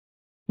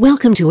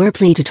Welcome to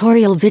Erply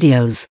tutorial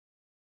videos.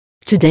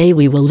 Today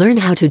we will learn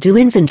how to do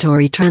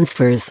inventory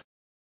transfers.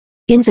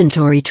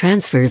 Inventory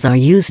transfers are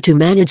used to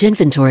manage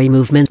inventory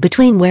movement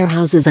between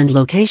warehouses and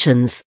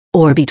locations,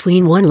 or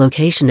between one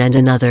location and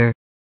another.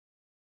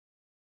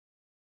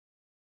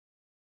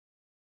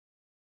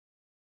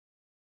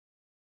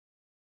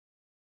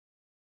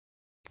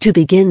 To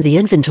begin the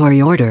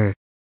inventory order,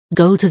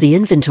 go to the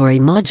Inventory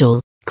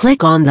module,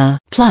 click on the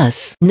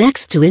plus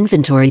next to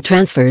Inventory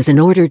Transfers in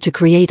order to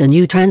create a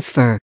new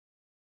transfer.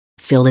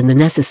 Fill in the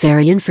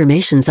necessary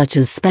information such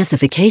as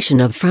specification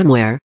of from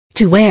where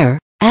to where,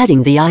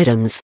 adding the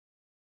items.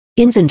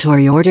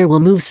 Inventory order will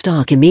move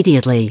stock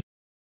immediately.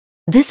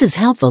 This is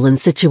helpful in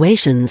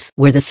situations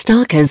where the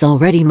stock has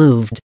already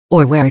moved,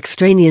 or where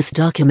extraneous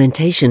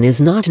documentation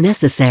is not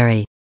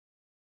necessary.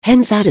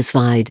 When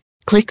satisfied,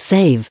 click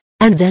Save,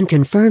 and then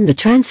confirm the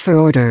transfer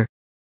order.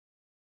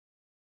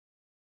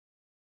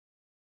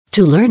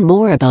 To learn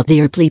more about the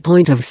Erply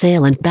point of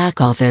sale and back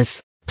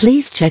office,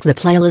 please check the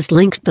playlist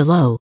linked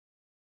below.